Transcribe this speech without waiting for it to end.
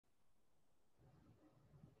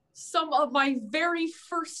Some of my very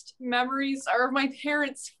first memories are of my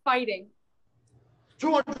parents fighting.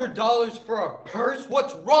 $200 for a purse?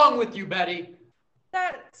 What's wrong with you, Betty?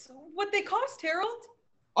 That's what they cost, Harold.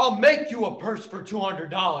 I'll make you a purse for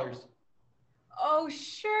 $200. Oh,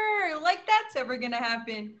 sure. Like that's ever gonna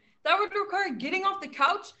happen. That would require getting off the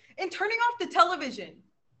couch and turning off the television.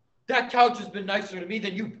 That couch has been nicer to me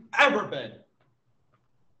than you've ever been.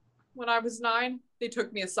 When I was 9, they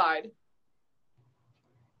took me aside.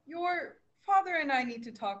 Your father and I need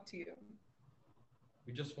to talk to you.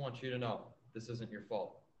 We just want you to know, this isn't your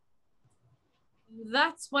fault.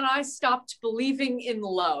 That's when I stopped believing in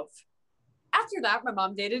love. After that, my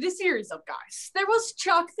mom dated a series of guys. There was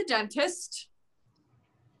Chuck, the dentist.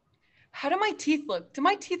 How do my teeth look? Do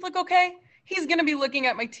my teeth look okay? He's gonna be looking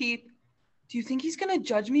at my teeth. Do you think he's gonna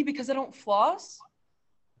judge me because I don't floss?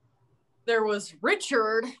 There was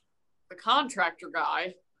Richard, the contractor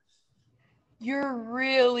guy. You're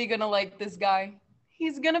really gonna like this guy.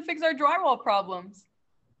 He's gonna fix our drywall problems.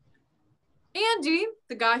 Andy,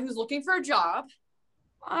 the guy who's looking for a job.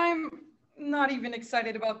 I'm not even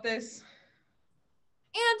excited about this.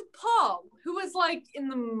 And Paul, who was like in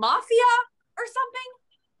the mafia or something.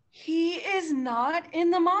 He is not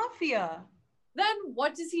in the mafia. Then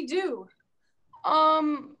what does he do?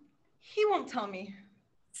 He won't tell me.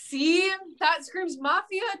 See, that screams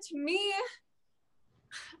mafia to me.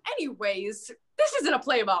 Anyways, this isn't a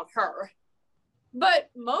play about her, but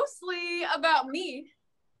mostly about me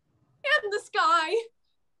and this guy.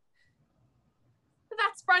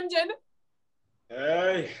 That's Brendan.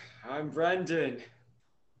 Hey, I'm Brendan.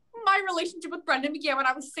 My relationship with Brendan began when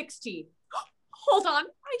I was 16. Hold on,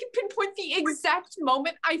 I can pinpoint the exact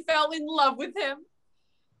moment I fell in love with him.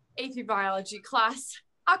 AP biology class,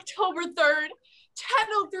 October 3rd,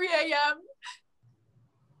 10:03 a.m.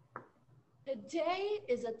 Today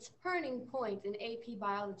is a turning point in AP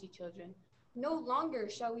biology, children. No longer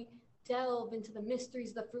shall we delve into the mysteries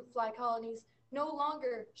of the fruit fly colonies. No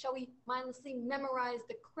longer shall we mindlessly memorize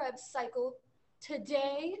the Krebs cycle.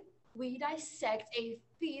 Today, we dissect a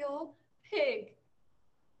fetal pig.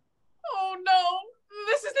 Oh no,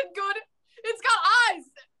 this isn't good. It's got eyes,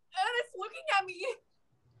 and it's looking at me.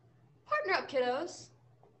 Partner up, kiddos.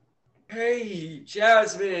 Hey,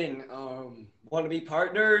 Jasmine. Want to be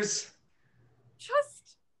partners?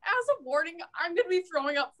 Just as a warning, I'm gonna be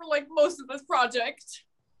throwing up for like most of this project.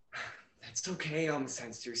 That's okay,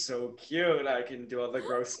 since you're so cute, I can do all the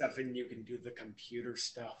gross stuff and you can do the computer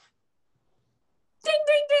stuff. Ding,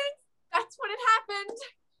 ding, ding. That's when it happened.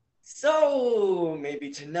 So, maybe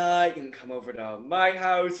tonight you can come over to my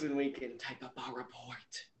house and we can type up our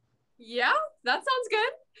report. Yeah, that sounds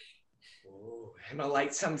good. Oh, and I'll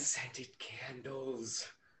light some scented candles.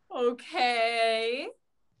 Okay.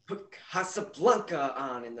 Put Casablanca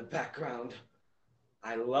on in the background.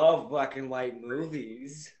 I love black and white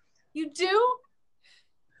movies. You do?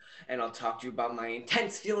 And I'll talk to you about my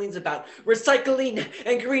intense feelings about recycling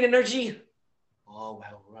and green energy. All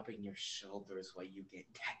while rubbing your shoulders while you get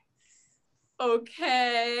tense.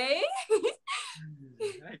 Okay.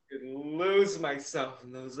 I could lose myself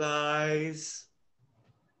in those eyes.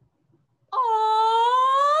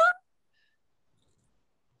 Aww.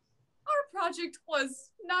 Our project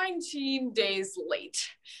was 19 days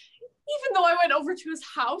late, even though I went over to his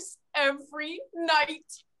house every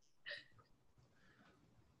night.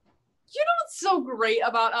 You know what's so great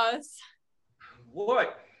about us?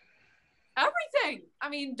 What? Everything. I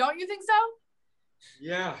mean, don't you think so?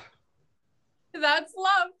 Yeah. That's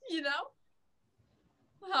love, you know?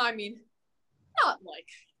 I mean, not like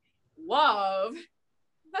love.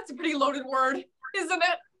 That's a pretty loaded word, isn't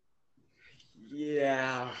it?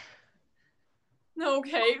 Yeah.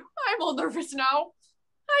 Okay, I'm all nervous now.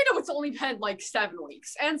 I know it's only been like 7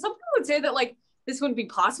 weeks, and some people would say that like this wouldn't be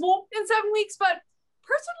possible in 7 weeks, but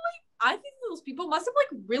personally, I think those people must have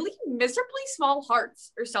like really miserably small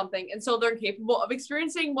hearts or something, and so they're incapable of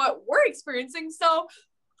experiencing what we're experiencing, so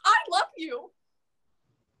I love you.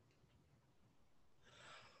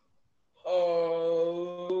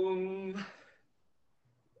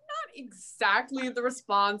 Not exactly the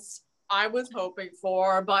response I was hoping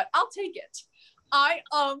for, but I'll take it. I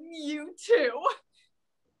you too.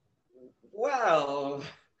 Well.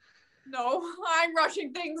 No, I'm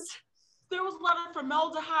rushing things. There was a lot of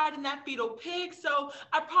formaldehyde in that fetal pig, so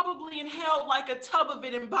I probably inhaled like a tub of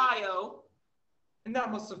it in bio. And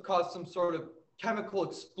that must have caused some sort of chemical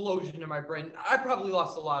explosion in my brain. I probably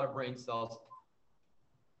lost a lot of brain cells.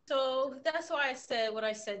 So that's why I said what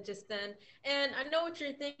I said just then. And I know what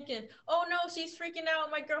you're thinking. Oh no, she's freaking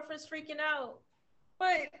out. My girlfriend's freaking out.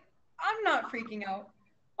 But I'm not freaking out.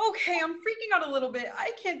 Okay, I'm freaking out a little bit.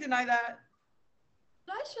 I can't deny that.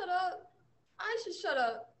 I shut up? I should shut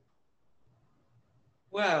up.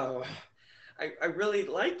 Well, I really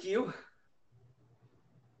like you.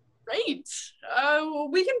 Great.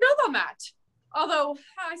 We can build on that. Although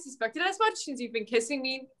I suspected as much since you've been kissing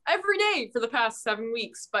me every day for the past 7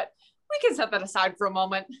 weeks, but we can set that aside for a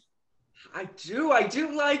moment. I do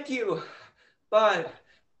like you. But,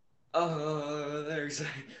 there's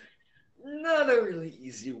not a really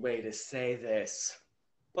easy way to say this.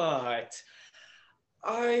 But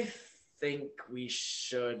I think we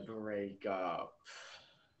should break up.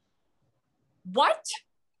 What?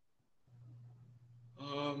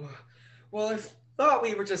 Well, I thought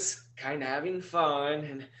we were just kind of having fun,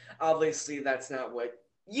 and obviously that's not what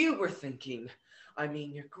you were thinking. I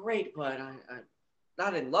mean, you're great, but I'm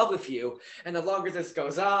not in love with you, and the longer this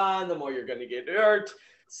goes on, the more you're gonna get hurt.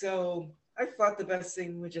 So I thought the best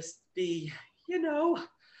thing would just be,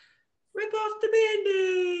 rip off the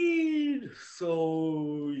Band-Aid.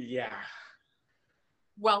 So, yeah.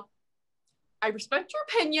 Well, I respect your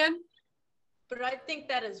opinion. But I think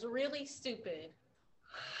that is really stupid.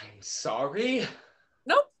 I'm sorry.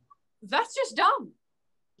 Nope, that's just dumb.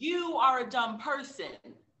 You are a dumb person.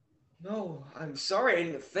 No, I'm sorry. I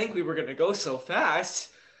didn't think we were gonna go so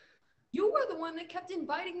fast. You were the one that kept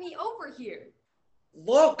inviting me over here.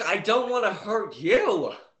 Look, I don't want to hurt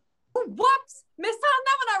you. Whoops, missed out on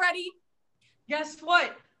that one already. Guess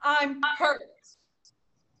what? I'm hurt.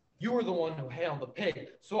 You were the one who handled the pig,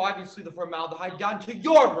 so obviously the formaldehyde got into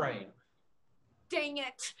your brain. Dang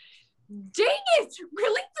it. Dang it!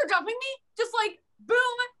 Really? They're dumping me? Just like,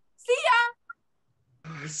 boom, see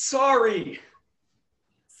ya! Sorry.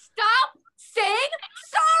 Stop saying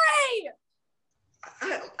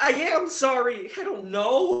sorry! I am sorry. I don't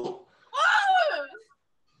know. Ah!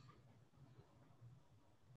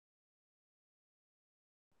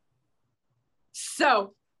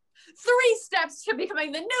 So, 3 steps to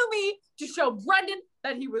becoming the new me to show Brendan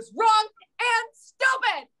that he was wrong and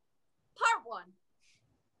stupid. Part 1.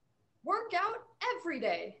 Work out every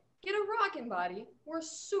day. Get a rockin' body. Wear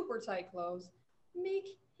super tight clothes. Make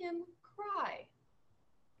him cry.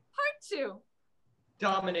 Part 2.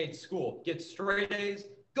 Dominate school, get straight A's,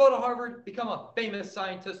 go to Harvard, become a famous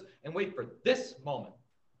scientist, and wait for this moment.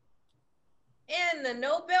 And the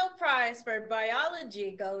Nobel Prize for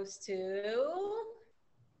Biology goes to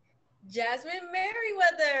Jasmine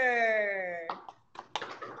Merriwether.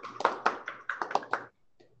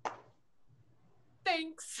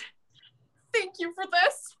 Thanks. Thank you for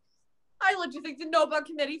this. I'd like to thank the Nobel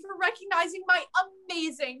Committee for recognizing my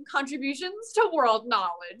amazing contributions to world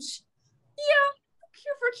knowledge. Yeah, the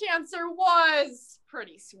cure for cancer was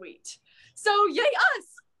pretty sweet. So yay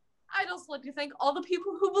us! I'd also like to thank all the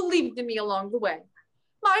people who believed in me along the way.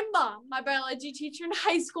 My mom, my biology teacher in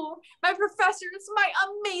high school, my professors, my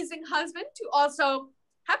amazing husband, who also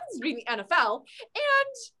happens to be in the NFL,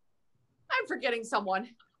 and I'm forgetting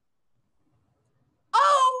someone.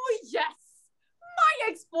 Oh, yes! My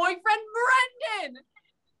ex-boyfriend, Brendan!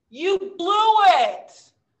 You blew it.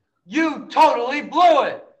 You totally blew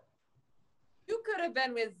it! You could have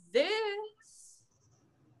been with this,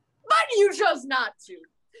 but you chose not to.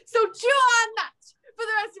 So chew on that for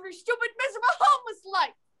the rest of your stupid, miserable, homeless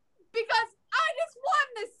life. Because I just won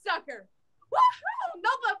this sucker. Woohoo!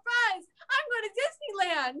 Nobel Prize! I'm going to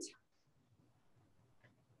Disneyland.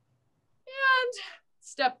 And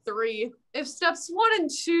step 3. If steps 1 and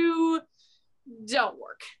 2 don't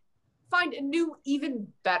work, find a new,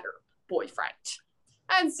 even better boyfriend.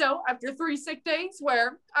 And so after 3 sick days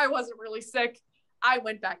where I wasn't really sick, I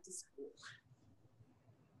went back to school.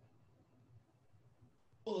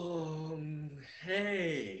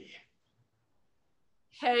 Hey.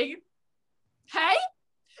 Hey? Hey?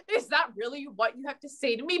 Is that really what you have to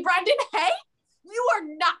say to me, Brendan? Hey? You are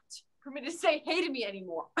not permitted to say hey to me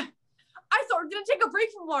anymore. I thought we were going to take a break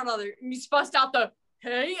from one another, and you just bust out the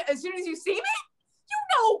hey as soon as you see me? You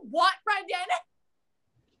know what, Brendan?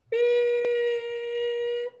 Beep.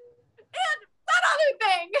 And that other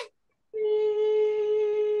thing.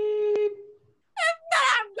 Beep. And then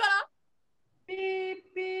I'm gonna. Beep,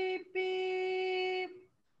 beep, beep.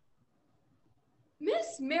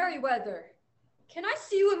 Miss Merriwether, can I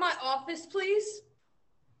see you in my office, please?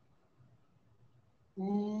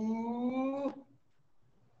 Ooh.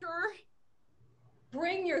 Sure.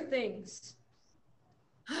 Bring your things.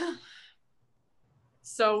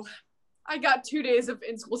 So, I got 2 days of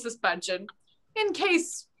in-school suspension, in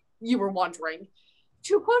case you were wondering.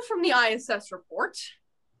 To quote from the IHSA report,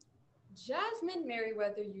 Jasmine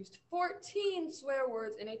Merriwether used 14 swear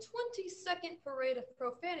words in a 20-second parade of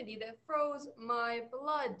profanity that froze my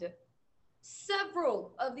blood.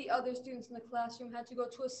 Several of the other students in the classroom had to go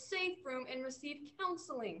to a safe room and receive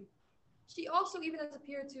counseling. She also even has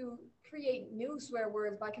appeared to create new swear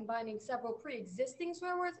words by combining several pre-existing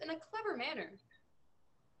swear words in a clever manner.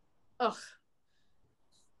 Ugh.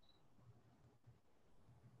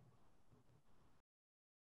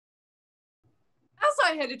 As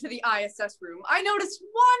I headed to the ISS room, I noticed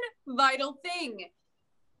one vital thing.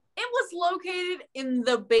 It was located in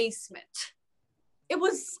the basement. It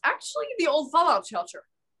was actually the old fallout shelter.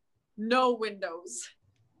 No windows,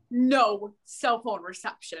 no cell phone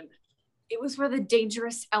reception. It was where the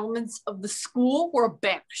dangerous elements of the school were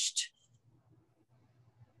banished.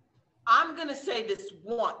 I'm gonna say this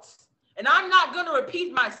once, and I'm not gonna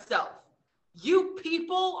repeat myself. You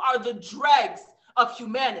people are the dregs of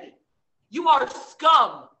humanity. You are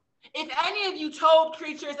scum. If any of you toad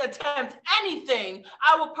creatures attempt anything,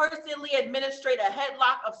 I will personally administrate a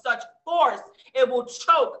headlock of such force it will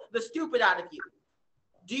choke the stupid out of you.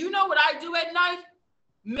 Do you know what I do at night?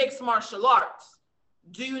 Mixed martial arts.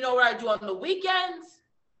 Do you know what I do on the weekends?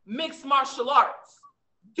 Mixed martial arts.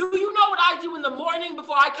 Do you know what I do in the morning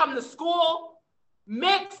before I come to school?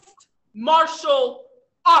 Mixed martial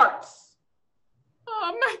arts.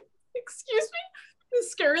 Excuse me,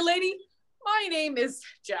 Miss Scary Lady? My name is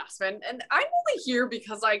Jasmine, and I'm only here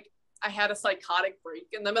because I had a psychotic break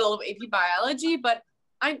in the middle of AP Biology, but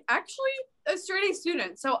I'm actually a straight A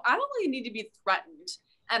student, so I don't really need to be threatened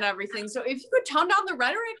and everything. So if you could tone down the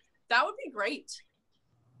rhetoric, that would be great.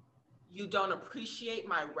 You don't appreciate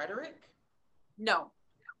my rhetoric? No.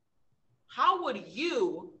 How would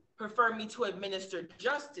you prefer me to administer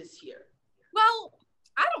justice here? Well,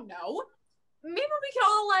 I don't know. Maybe we could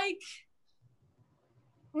all,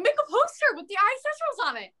 make a poster with the ISS rules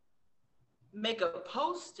on it. Make a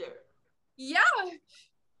poster? Yeah.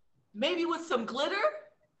 Maybe with some glitter?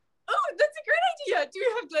 Oh, that's a great idea. Do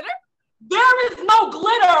you have glitter? There is no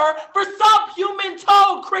glitter for subhuman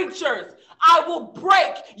toad creatures. I will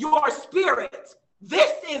break your spirit.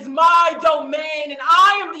 This is my domain, and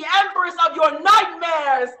I am the empress of your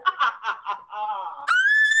nightmares.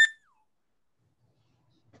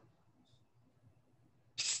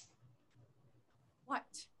 What?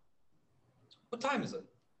 What time is it?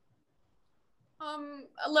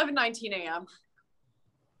 11:19 a.m.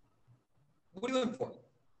 What are you in for?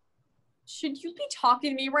 Should you be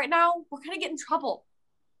talking to me right now? We're gonna get in trouble.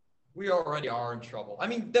 We already are in trouble. I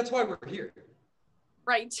mean, that's why we're here.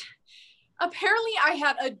 Right. Apparently, I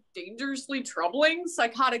had a dangerously troubling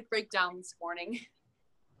psychotic breakdown this morning.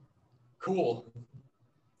 Cool.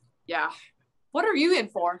 Yeah. What are you in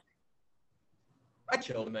for? I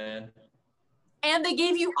chilled, man. And they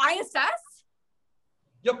gave you ISS?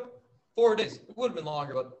 Yep. 4 days. It would have been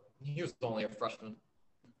longer, but he was only a freshman.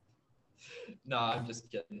 Nah, I'm just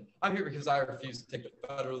kidding. I'm here because I refuse to take the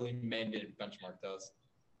federally mandated benchmark test.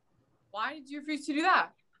 Why did you refuse to do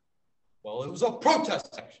that? Well, it was a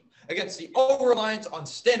protest action against the over-reliance on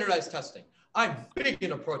standardized testing. I'm big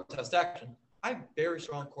into protest action. I have very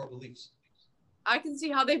strong core beliefs. I can see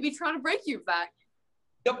how they'd be trying to break you with that.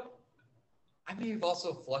 Yep. I may have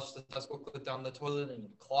also flushed the test booklet down the toilet and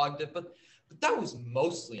clogged it, but that was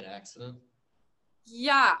mostly an accident.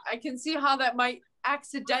 Yeah, I can see how that might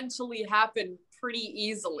accidentally happen pretty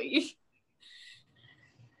easily.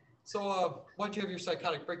 So, why'd you have your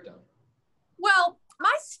psychotic breakdown? Well,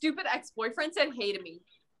 my stupid ex-boyfriend said hey to me.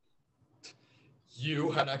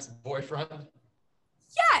 You had an ex-boyfriend?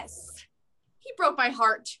 Yes! He broke my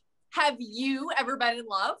heart. Have you ever been in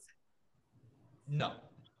love? No.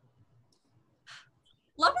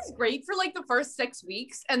 Love is great for the first 6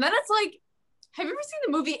 weeks, and then it's have you ever seen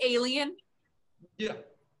the movie Alien? Yeah.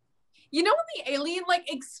 You know when the alien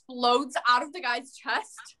explodes out of the guy's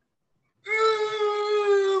chest?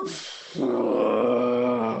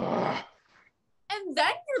 And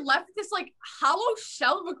then you're left with this hollow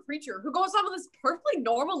shell of a creature who goes on with this perfectly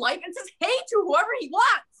normal life and says hey to whoever he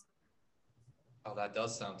wants. Oh, that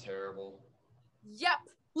does sound terrible. Yep,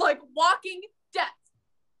 like walking death.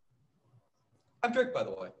 I'm Drake, by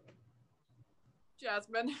the way.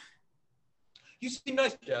 Jasmine. You seem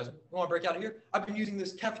nice, Jasmine. You want to break out of here? I've been using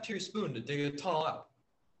this cafeteria spoon to dig a tunnel out.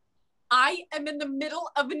 I am in the middle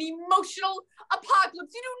of an emotional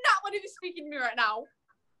apocalypse. You do not want to be speaking to me right now.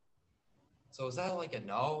 So is that a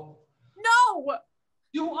no? No!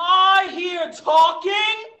 Do I hear talking?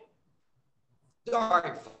 All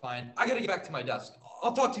right, fine. I gotta get back to my desk.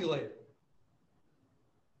 I'll talk to you later.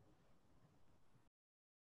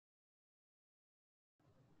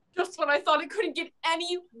 Just when I thought it couldn't get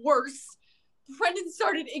any worse, Brendan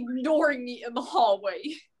started ignoring me in the hallway.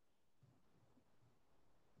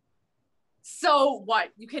 So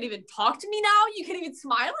what? You can't even talk to me now? You can't even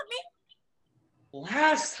smile at me?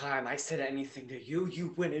 Last time I said anything to you,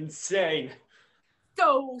 you went insane.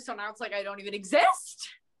 So now it's like I don't even exist?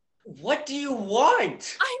 What do you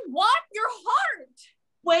want? I want your heart!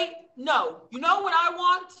 Wait, no. You know what I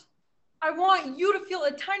want? I want you to feel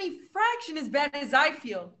a tiny fraction as bad as I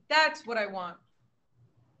feel. That's what I want.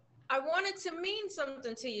 I want it to mean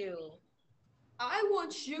something to you. I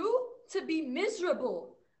want you to be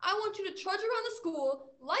miserable. I want you to trudge around the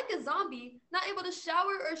school like a zombie, not able to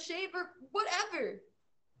shower or shave or whatever.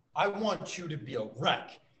 I want you to be a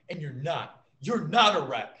wreck, and you're not. You're not a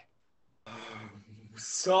wreck.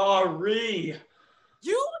 Sorry.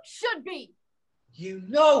 You should be. You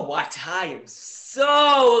know what? I am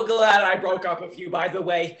so glad I broke up with you, by the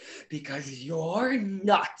way, because you're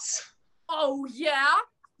nuts. Oh, yeah?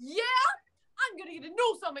 Yeah? I'm gonna get a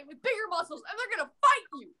new something with bigger muscles, and they're gonna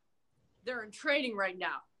fight you. They're in training right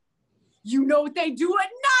now. You know what they do at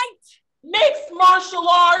night? Mixed martial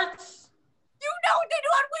arts! You know what they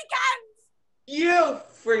do on weekends? You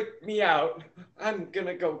freaked me out. I'm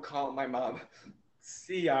gonna go call my mom.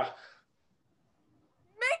 See ya.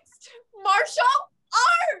 Mixed martial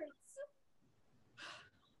arts!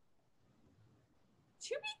 To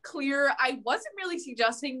be clear, I wasn't really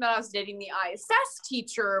suggesting that I was dating the ISS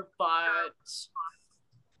teacher, but...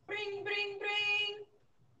 Bring, bring, bring.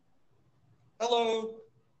 Hello.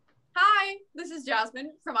 Hi, this is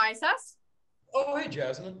Jasmine from ISS. Oh, hey,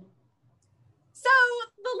 Jasmine. So,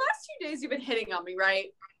 the last 2 days you've been hitting on me,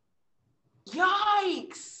 right?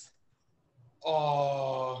 Yikes!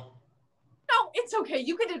 Uh, No, it's okay.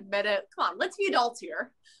 You can admit it. Come on, let's be adults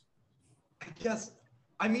here.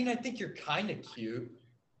 I think you're kind of cute.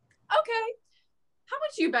 Okay. How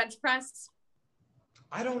much do you bench press?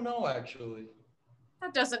 I don't know, actually.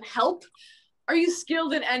 That doesn't help. Are you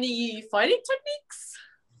skilled in any fighting techniques?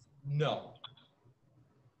 No.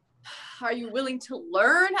 Are you willing to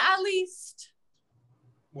learn at least?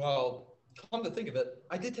 Well, come to think of it,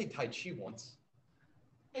 I did take Tai Chi once.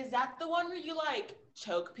 Is that the one where you, like,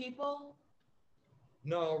 choke people?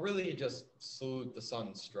 No, really just salute the sun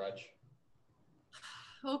and stretch.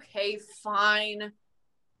 Okay, fine.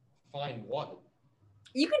 Fine what?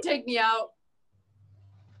 You can take me out.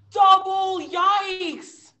 Double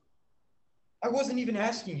yikes! I wasn't even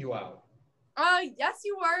asking you out. Yes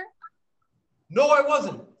you were. No, I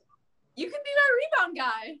wasn't. You can be my rebound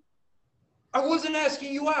guy. I wasn't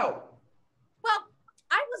asking you out. Well,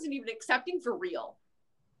 I wasn't even accepting for real.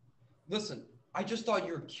 Listen, I just thought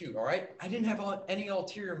you were cute, all right? I didn't have any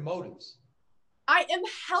ulterior motives. I am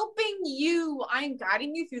helping you. I am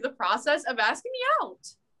guiding you through the process of asking me out.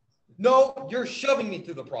 No, you're shoving me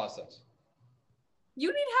through the process. You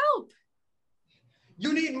need help.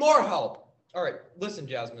 You need more help. All right, listen,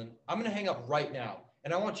 Jasmine, I'm going to hang up right now,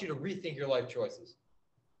 and I want you to rethink your life choices.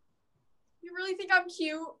 You really think I'm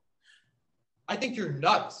cute? I think you're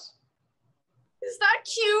nuts. Is that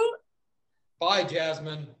cute? Bye,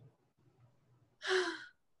 Jasmine.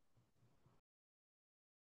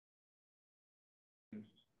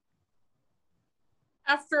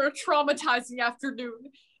 After a traumatizing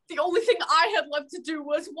afternoon, the only thing I had left to do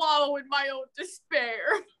was wallow in my own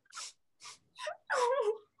despair.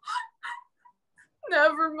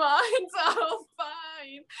 Never mind, I'll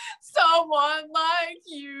find someone like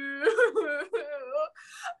you.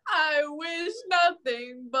 I wish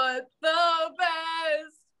nothing but the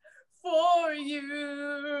best for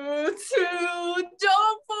you too.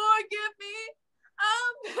 Don't forget me.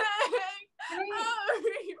 I'm begging.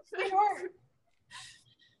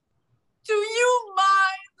 Do you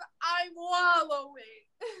mind? I'm wallowing.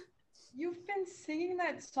 You've been singing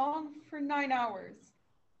that song for 9 hours.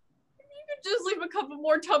 If you could just leave a couple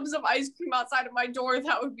more tubs of ice cream outside of my door,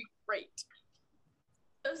 that would be great.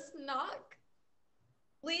 Just knock.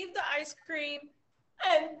 Leave the ice cream.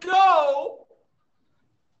 And go!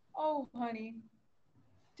 Oh, honey.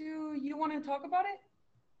 Do you want to talk about it?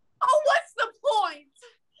 Oh, what's the point?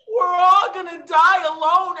 We're all gonna die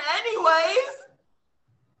alone anyways!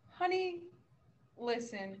 Honey,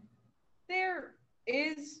 listen. There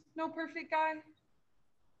is no perfect guy.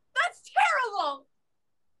 That's terrible.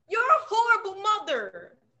 You're a horrible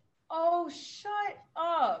mother. Oh, shut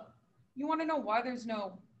up. You want to know why there's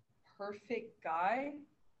no perfect guy?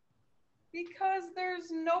 Because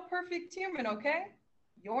there's no perfect human, okay?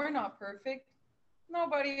 You're not perfect.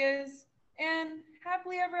 Nobody is. And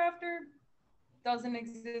happily ever after doesn't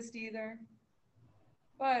exist either.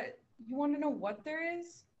 But you want to know what there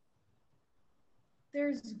is?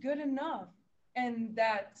 There's good enough. And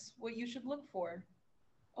that's what you should look for.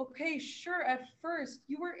 Okay, sure, at first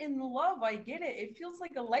you were in love, I get it. It feels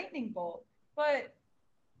like a lightning bolt, but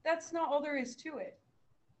that's not all there is to it.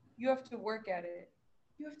 You have to work at it.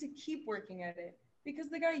 You have to keep working at it. Because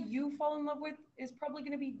the guy you fall in love with is probably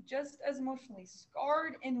going to be just as emotionally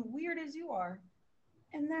scarred and weird as you are.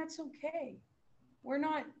 And that's okay. We're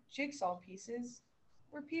not jigsaw pieces.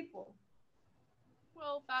 We're people.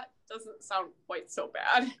 Well, that doesn't sound quite so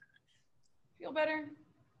bad. Feel better?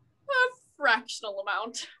 A fractional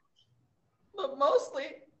amount. But mostly,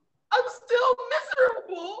 I'm still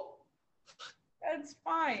miserable. That's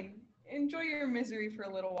fine. Enjoy your misery for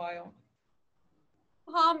a little while.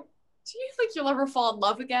 Do you think you'll ever fall in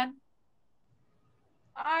love again?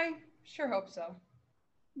 I sure hope so.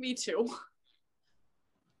 Me too.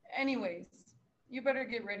 Anyways, you better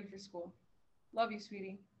get ready for school. Love you,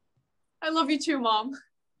 sweetie. I love you too, Mom.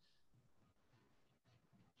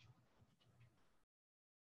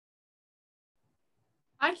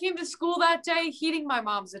 I came to school that day heeding my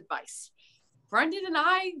mom's advice. Brendan and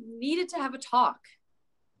I needed to have a talk.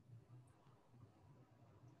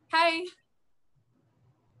 Hey.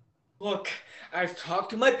 Look, I've talked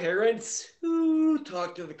to my parents, who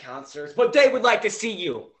talked to the counselors, but they would like to see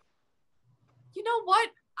you. You know what?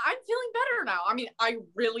 I'm feeling better now. I mean, I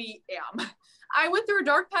really am. I went through a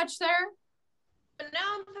dark patch there. But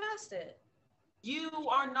now I'm past it. You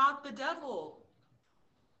are not the devil.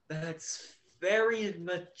 That's very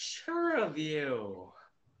mature of you.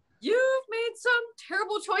 You've made some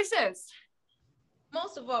terrible choices.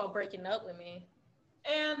 Most of all, breaking up with me.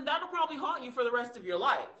 And that'll probably haunt you for the rest of your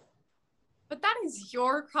life. But that is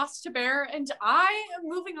your cross to bear, and I am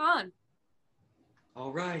moving on.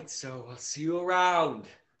 All right, so I'll see you around.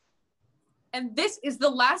 And this is the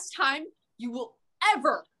last time you will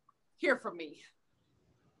ever hear from me.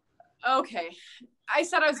 Okay, I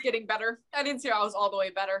said I was getting better. I didn't say I was all the way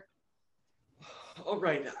better. All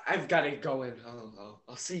right, I've got to go in.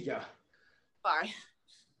 I'll see ya. Bye.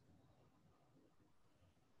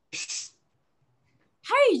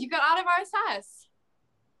 Hey, you got out of ISS.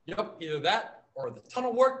 Yep, either that or the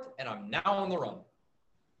tunnel worked and I'm now on the run.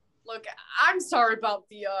 Look, I'm sorry about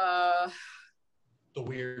the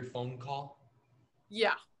weird phone call.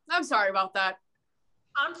 Yeah, I'm sorry about that.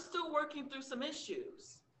 I'm still working through some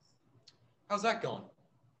issues. How's that going?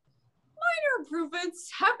 Minor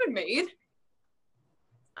improvements have been made.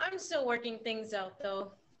 I'm still working things out,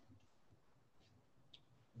 though.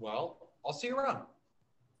 Well, I'll see you around.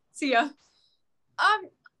 See ya.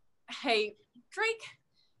 Hey, Drake,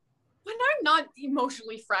 when I'm not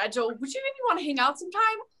emotionally fragile, would you maybe want to hang out sometime?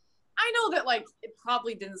 I know that, like, it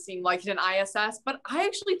probably didn't seem like it in ISS, but I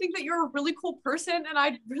actually think that you're a really cool person, and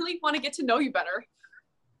I really want to get to know you better.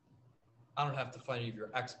 I don't have to find any of your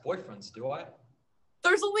ex-boyfriends, do I?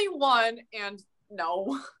 There's only one, and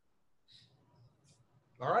no.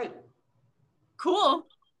 All right. Cool.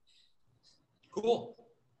 Cool.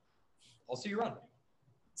 I'll see you around.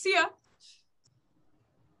 See ya.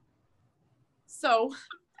 So,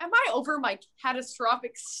 am I over my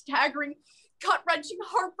catastrophic, staggering, gut-wrenching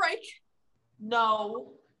heartbreak?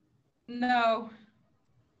 No. No.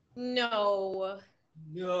 No.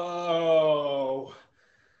 No.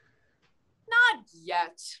 Not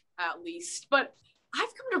yet, at least. But I've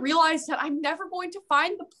come to realize that I'm never going to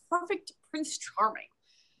find the perfect Prince Charming.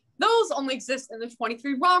 Those only exist in the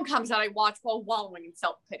 23 rom-coms that I watch while wallowing in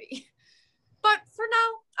self-pity. But for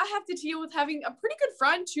now, I have to deal with having a pretty good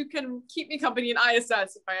friend who can keep me company in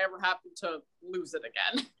ISS if I ever happen to lose it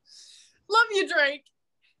again. Love you, Drake.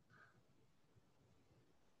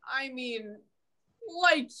 I mean,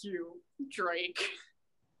 like you, Drake.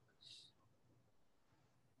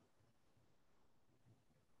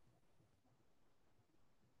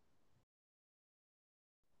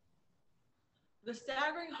 The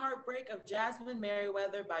Staggering Heartbreak of Jasmine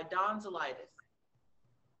Merriwether by Zolidis.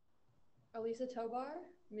 Elisa Tobar,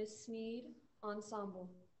 Miss Sneed, Ensemble.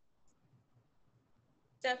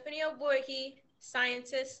 Stephanie O'Boyhe,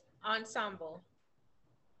 Scientist, Ensemble.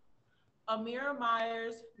 Amira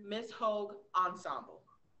Myers, Miss Hogue, Ensemble.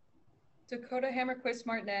 Dakota Hammerquist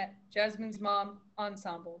Martinet, Jasmine's mom,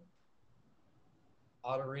 Ensemble.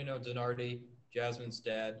 Otterino Donardi, Jasmine's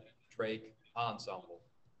dad, Drake, Ensemble.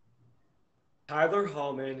 Tyler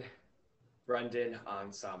Hallman, Brendan,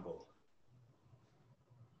 Ensemble.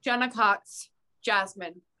 Jenna Cox,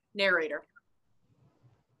 Jasmine, narrator.